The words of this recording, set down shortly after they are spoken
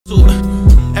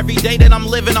Every day that I'm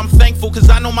living, I'm thankful, cause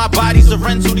I know my body's a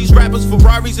rental. These rappers,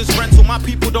 Ferraris is rental. My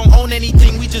people don't own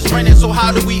anything, we just rent it. So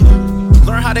how do we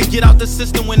learn how to get out the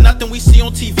system when nothing we see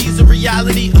on TV is a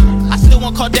reality? I still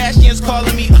want Kardashians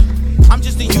calling me. I'm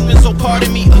just a human, so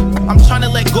pardon me. I'm trying to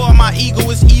let go of my ego.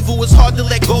 It's evil, it's hard to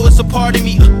let go, it's a part of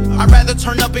me. I'd rather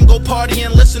turn up and go party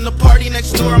and listen to Party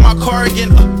Next Door in my car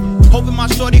again. Hoping my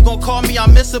shorty gon' call me, I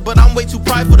miss her, but I'm way too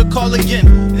prideful to call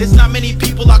again. There's not many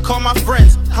people I call my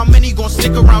friends. How many gon'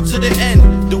 stick around to the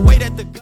end? The way that the